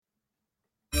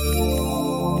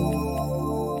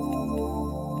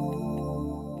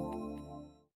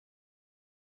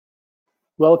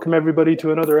Welcome everybody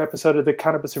to another episode of the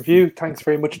Cannabis Review. Thanks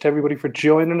very much to everybody for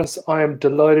joining us. I am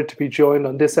delighted to be joined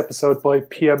on this episode by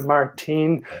Pia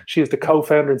Marten. She is the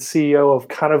co-founder and CEO of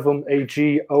Cannovum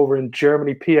AG over in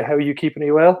Germany. Pia, how are you keeping? Are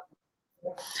you well?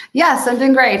 Yes, I'm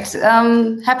doing great.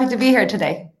 Happy to be here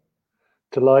today.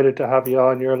 Delighted to have you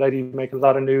on. You're a lady making a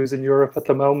lot of news in Europe at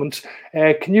the moment.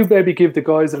 Can you maybe give the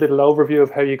guys a little overview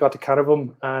of how you got to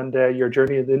Cannovum and your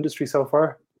journey in the industry so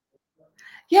far?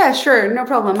 Yeah, sure, no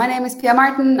problem. My name is Pia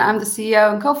Marten. I'm the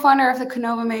CEO and co-founder of the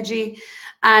Cannovum AG,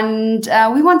 and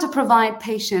we want to provide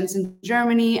patients in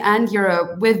Germany and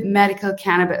Europe with medical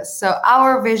cannabis. So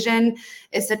our vision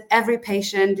is that every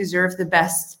patient deserves the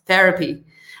best therapy.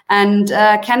 And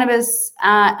cannabis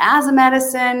as a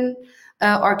medicine,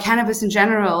 or cannabis in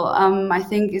general, I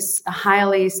think is a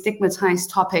highly stigmatized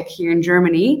topic here in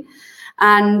Germany.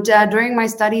 And during my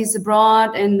studies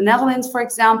abroad in the Netherlands, for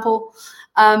example,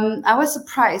 I was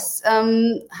surprised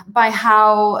by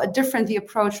how different the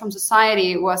approach from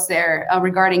society was there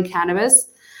regarding cannabis.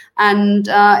 And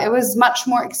it was much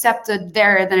more accepted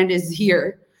there than it is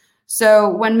here. So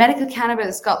when medical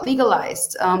cannabis got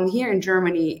legalized here in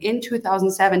Germany in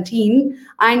 2017,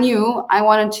 I knew I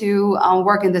wanted to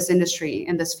work in this industry,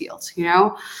 in this field, you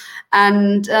know.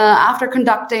 And after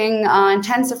conducting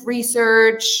intensive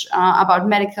research about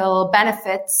medical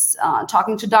benefits,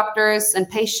 talking to doctors and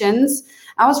patients,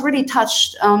 I was really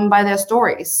touched by their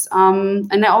stories.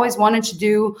 And I always wanted to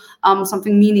do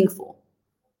something meaningful.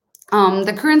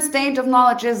 The current state of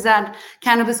knowledge is that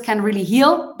cannabis can really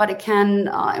heal, but it can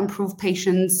improve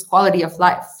patients' quality of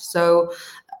life. So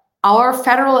our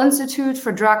Federal Institute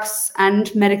for Drugs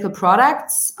and Medical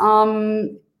Products,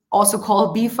 also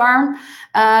called BfArM,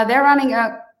 they're running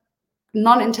a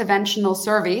non-interventional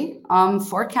survey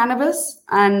for cannabis,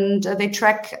 and they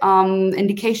track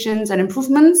indications and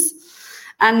improvements.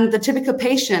 And the typical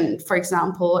patient, for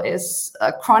example, is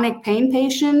a chronic pain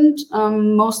patient,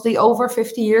 mostly over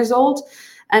 50 years old,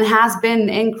 and has been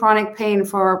in chronic pain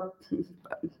for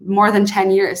more than 10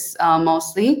 years,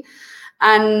 mostly.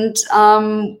 And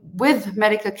with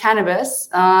medical cannabis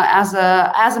as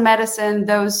a medicine,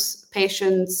 those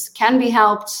patients can be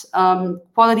helped.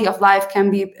 Quality of life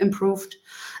can be improved.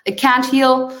 It can't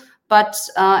heal, but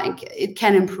it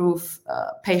can improve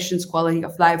patients' quality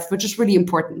of life, which is really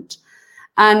important.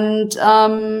 And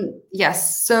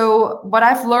yes, so what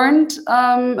I've learned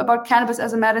about cannabis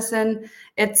as a medicine,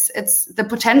 it's the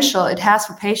potential it has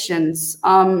for patients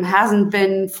hasn't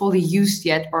been fully used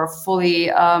yet or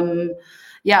fully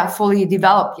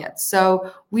developed yet.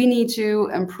 So we need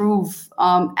to improve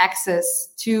access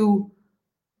to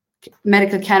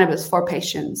medical cannabis for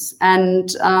patients.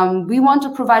 And we want to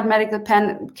provide medical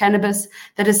cannabis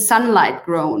that is sunlight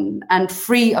grown and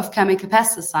free of chemical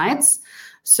pesticides.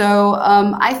 So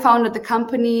I founded the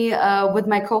company with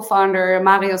my co-founder,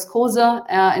 Marius Kose,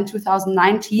 in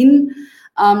 2019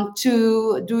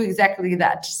 to do exactly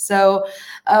that. So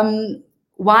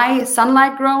why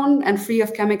sunlight grown and free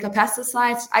of chemical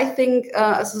pesticides? I think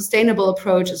a sustainable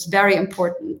approach is very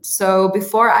important. So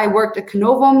before I worked at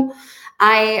Cannovum,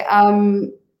 I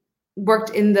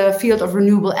worked in the field of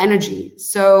renewable energy.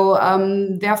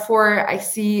 So therefore, I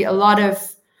see a lot of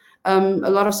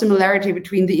similarity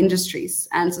between the industries,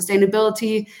 and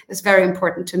sustainability is very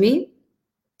important to me.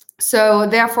 So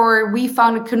therefore, we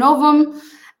founded Cannovum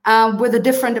with a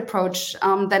different approach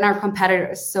than our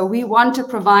competitors. So we want to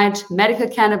provide medical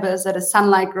cannabis that is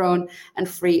sunlight grown and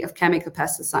free of chemical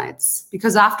pesticides.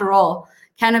 Because after all,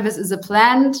 cannabis is a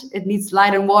plant, it needs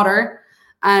light and water.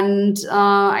 And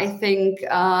I think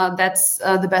that's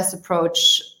the best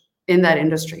approach in that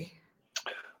industry.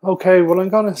 Okay, well, I'm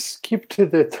going to skip to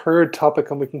the third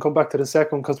topic and we can come back to the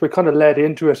second because we kind of led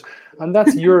into it. And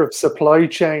that's Europe's supply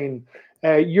chain.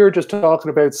 You're just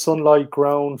talking about sunlight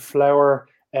grown flower,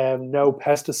 no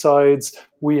pesticides.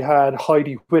 We had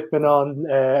Heidi Whitman on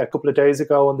a couple of days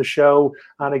ago on the show.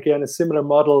 And again, a similar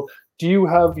model. Do you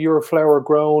have your flower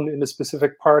grown in a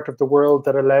specific part of the world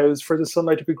that allows for the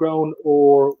sunlight to be grown,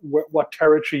 or what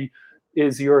territory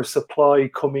is your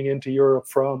supply coming into Europe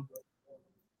from?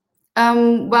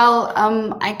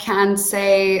 I can't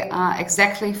say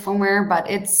exactly from where, but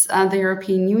it's the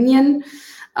European Union.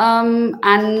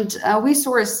 And we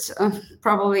sourced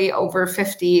probably over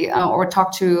 50 or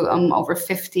talked to over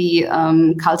 50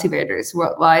 cultivators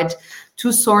worldwide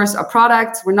to source our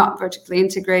products. We're not vertically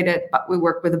integrated, but we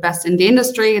work with the best in the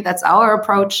industry. That's our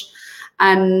approach.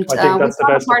 And I think that's the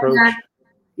best approach.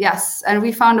 Yes, and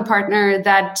we found a partner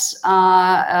that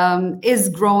is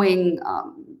growing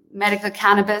medical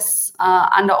cannabis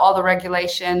under all the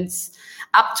regulations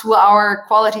up to our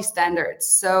quality standards.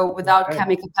 So without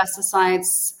chemical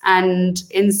pesticides and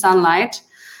in sunlight.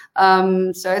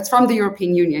 So it's from the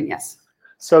European Union, yes.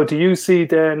 So do you see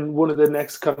then one of the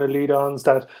next kind of lead-ons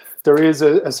that there is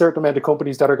a certain amount of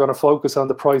companies that are going to focus on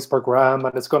the price per gram,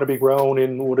 and it's going to be grown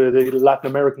in one of the Latin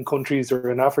American countries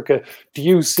or in Africa? Do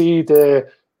you see the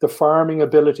farming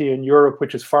ability in Europe,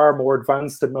 which is far more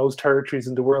advanced than most territories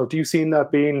in the world? Do you see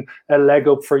that being a leg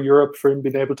up for Europe, for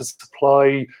being able to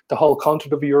supply the whole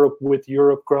continent of Europe with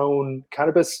Europe-grown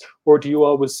cannabis? Or do you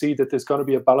always see that there's going to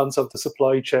be a balance of the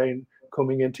supply chain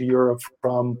coming into Europe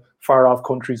from far-off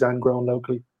countries and grown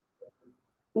locally?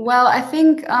 Well, I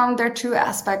think there are two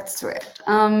aspects to it.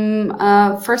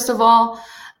 First of all,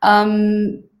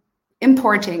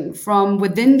 importing from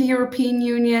within the European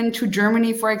Union to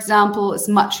Germany, for example, is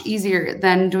much easier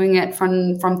than doing it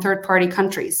from third-party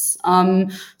countries.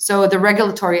 So the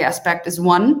regulatory aspect is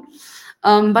one.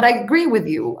 But I agree with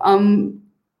you.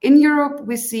 In Europe,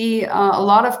 we see a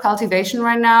lot of cultivation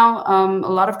right now. A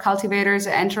lot of cultivators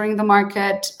are entering the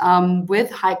market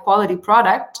with high-quality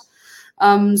product.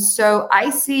 So I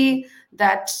see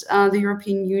that the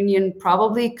European Union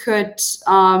probably could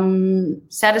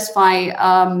satisfy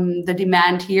the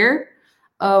demand here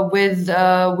within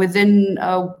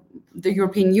the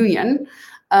European Union.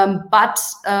 But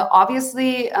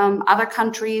obviously, other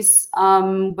countries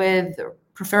with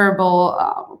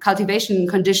preferable cultivation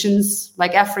conditions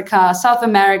like Africa, South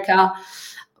America,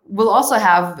 will also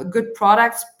have good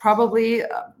products, probably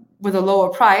with a lower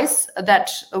price,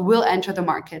 that will enter the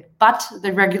market. But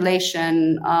the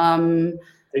regulation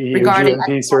regarding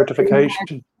GMP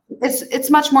certification, it's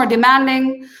much more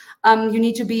demanding. You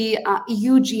need to be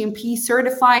EU GMP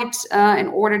certified in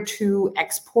order to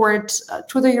export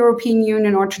to the European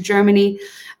Union or to Germany.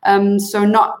 So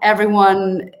not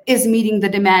everyone is meeting the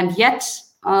demand yet.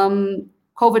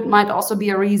 COVID might also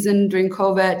be a reason. During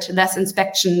COVID, less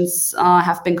inspections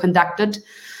have been conducted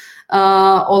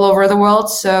all over the world.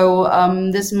 So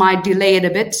this might delay it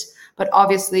a bit. But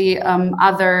obviously,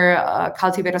 other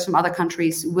cultivators from other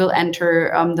countries will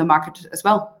enter the market as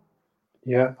well.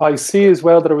 Yeah, I see as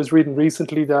well that I was reading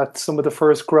recently that some of the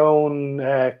first grown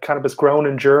cannabis grown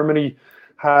in Germany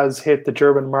has hit the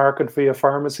German market via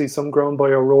pharmacy, some grown by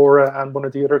Aurora and one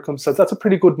of the other companies. So that's a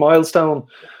pretty good milestone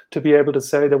to be able to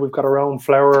say that we've got our own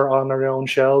flower on our own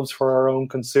shelves for our own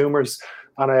consumers.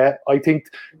 And I think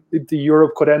the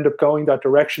Europe could end up going that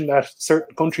direction, that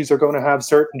certain countries are going to have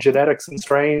certain genetics and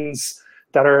strains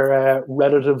that are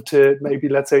relative to maybe,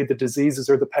 let's say, the diseases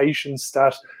or the patients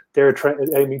that they're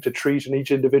aiming to treat in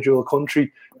each individual country.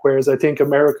 Whereas I think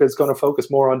America is going to focus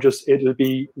more on just, it'll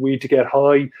be weed to get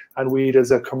high and weed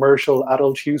as a commercial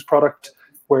adult use product.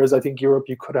 Whereas I think Europe,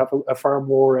 you could have a far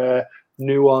more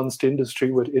nuanced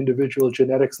industry with individual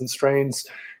genetics and strains.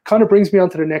 Kind of brings me on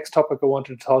to the next topic I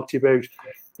wanted to talk to you about.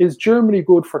 Is Germany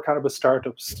good for cannabis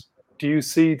startups? Do you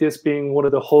see this being one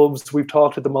of the hubs? We've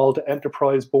talked to the Malta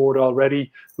Enterprise Board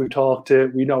already. We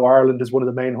know Ireland is one of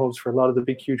the main hubs for a lot of the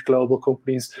big, huge global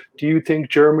companies. Do you think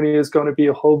Germany is going to be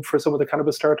a hub for some of the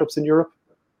cannabis startups in Europe?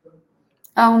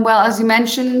 Well, as you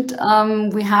mentioned,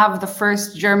 we have the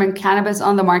first German cannabis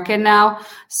on the market now.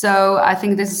 So I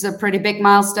think this is a pretty big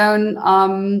milestone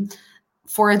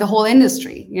for the whole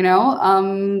industry,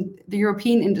 the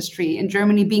European industry, and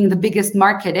Germany being the biggest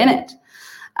market in it.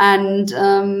 And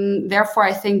therefore,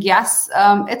 I think, yes,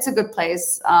 it's a good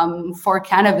place for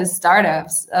cannabis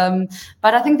startups.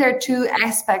 But I think there are two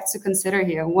aspects to consider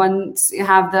here. Once you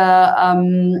have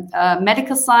the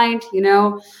medical side,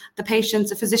 the patients,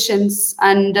 the physicians,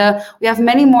 and we have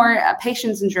many more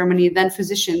patients in Germany than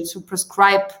physicians who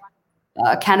prescribe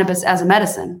cannabis as a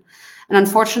medicine. And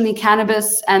unfortunately,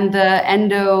 cannabis and the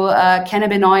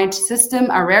endocannabinoid system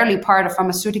are rarely part of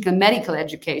pharmaceutical medical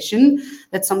education.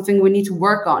 That's something we need to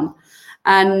work on.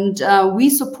 And we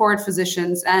support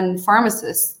physicians and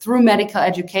pharmacists through medical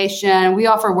education. We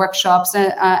offer workshops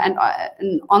and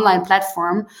an online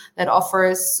platform that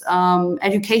offers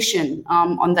education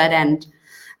on that end.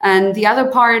 And the other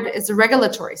part is the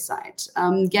regulatory side,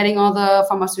 getting all the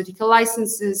pharmaceutical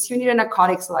licenses. You need a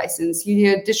narcotics license, you need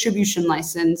a distribution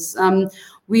license.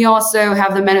 We also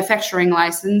have the manufacturing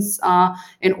license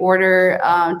in order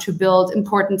to build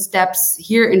important steps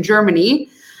here in Germany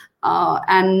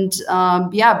and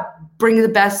bring the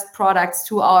best products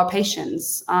to our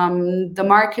patients. The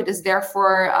market is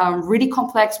therefore really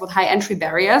complex with high entry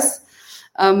barriers,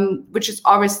 which is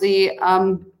obviously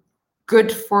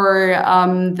good for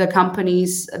the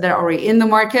companies that are already in the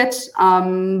market.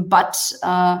 But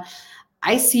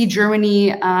I see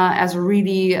Germany as a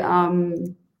really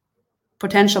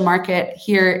potential market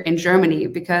here in Germany,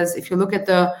 because if you look at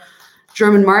the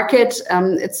German market,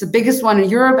 it's the biggest one in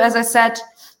Europe, as I said.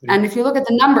 And if you look at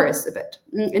the numbers a bit,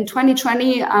 in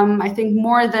 2020, I think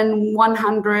more than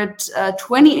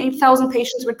 128,000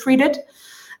 patients were treated.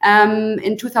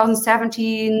 In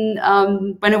 2017,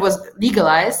 when it was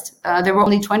legalized, there were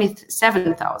only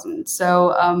 27,000.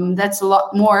 So that's a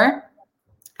lot more.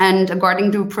 And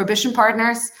according to Prohibition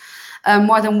Partners,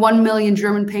 more than 1 million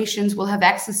German patients will have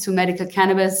access to medical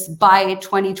cannabis by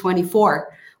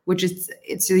 2024, which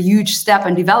it's a huge step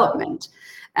in development.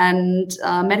 And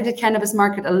medical cannabis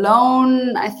market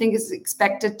alone, I think, is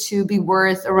expected to be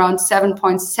worth around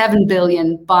 7.7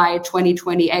 billion by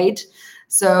 2028.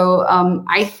 So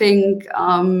I think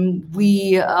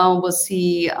we will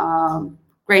see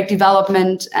great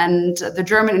development, and the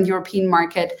German and European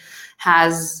market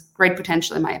has great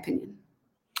potential, in my opinion.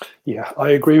 Yeah, I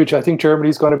agree with you. I think Germany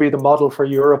is going to be the model for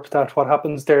Europe, that what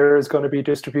happens there is going to be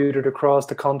distributed across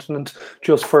the continent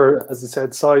just for, as I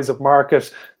said, size of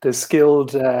market, the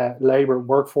skilled labour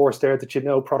workforce there that, you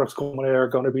know, products coming out are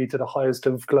going to be to the highest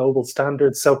of global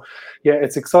standards. So, yeah,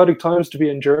 it's exciting times to be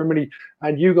in Germany.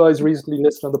 And you guys recently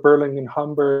listed on the Berlin and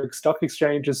Hamburg stock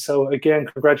exchanges. So, again,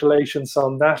 congratulations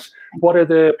on that. What are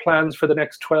the plans for the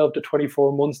next 12 to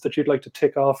 24 months that you'd like to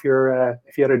tick off your,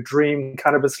 if you had a dream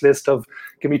cannabis list of,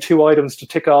 give me 2 items to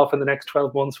tick off in the next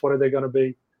 12 months, what are they going to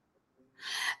be?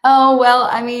 Oh, well,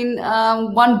 I mean,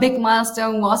 one big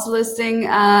milestone was listing,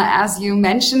 as you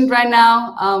mentioned right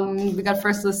now. We got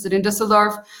first listed in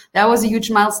Düsseldorf. That was a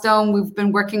huge milestone we've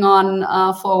been working on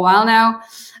for a while now.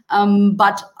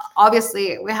 But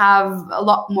obviously, we have a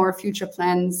lot more future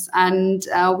plans, and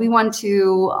we want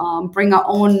to bring our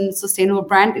own sustainable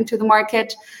brand into the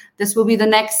market. This will be the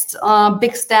next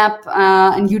big step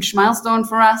and huge milestone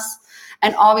for us.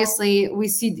 And obviously, we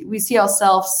see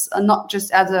ourselves not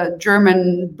just as a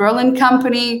German Berlin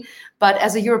company, but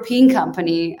as a European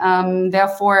company.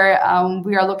 Therefore,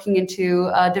 we are looking into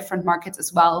different markets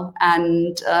as well,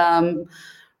 and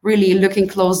really looking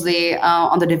closely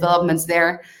on the developments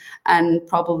there, and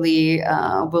probably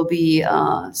will be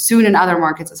soon in other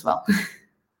markets as well.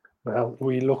 Well,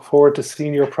 we look forward to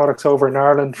seeing your products over in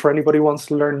Ireland. For anybody who wants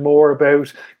to learn more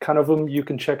about Cannovum, you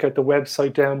can check out the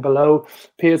website down below.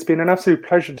 Pia, it's been an absolute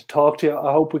pleasure to talk to you.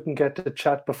 I hope we can get to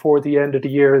chat before the end of the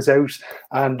year is out,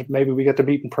 and maybe we get to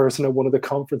meet in person at one of the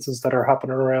conferences that are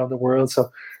happening around the world. So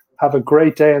have a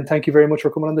great day, and thank you very much for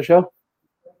coming on the show.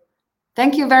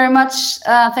 Thank you very much.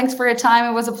 Thanks for your time.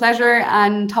 It was a pleasure,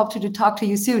 and hope to talk to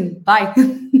you soon. Bye.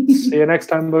 See you next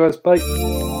time, guys.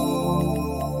 Bye.